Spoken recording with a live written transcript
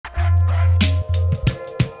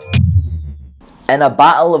In a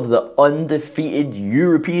battle of the undefeated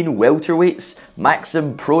European welterweights,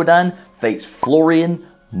 Maxim Prodan fights Florian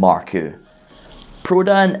Marku.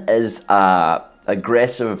 Prodan is an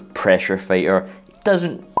aggressive pressure fighter. He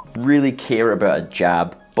doesn't really care about a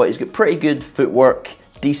jab, but he's got pretty good footwork,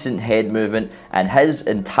 decent head movement, and his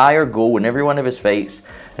entire goal in every one of his fights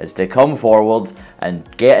is to come forward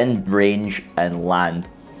and get in range and land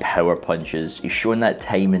power punches. He's shown that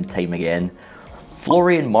time and time again.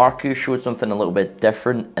 Florian Marku showed something a little bit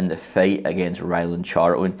different in the fight against Ryland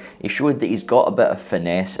Charlton. He showed that he's got a bit of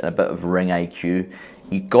finesse and a bit of ring IQ.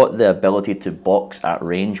 He got the ability to box at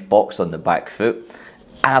range, box on the back foot.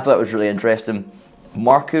 And I thought it was really interesting.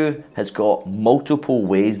 Marku has got multiple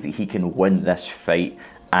ways that he can win this fight,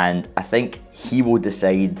 and I think he will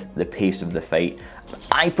decide the pace of the fight.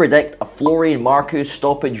 I predict a Florian Marku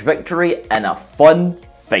stoppage victory in a fun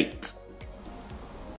fight.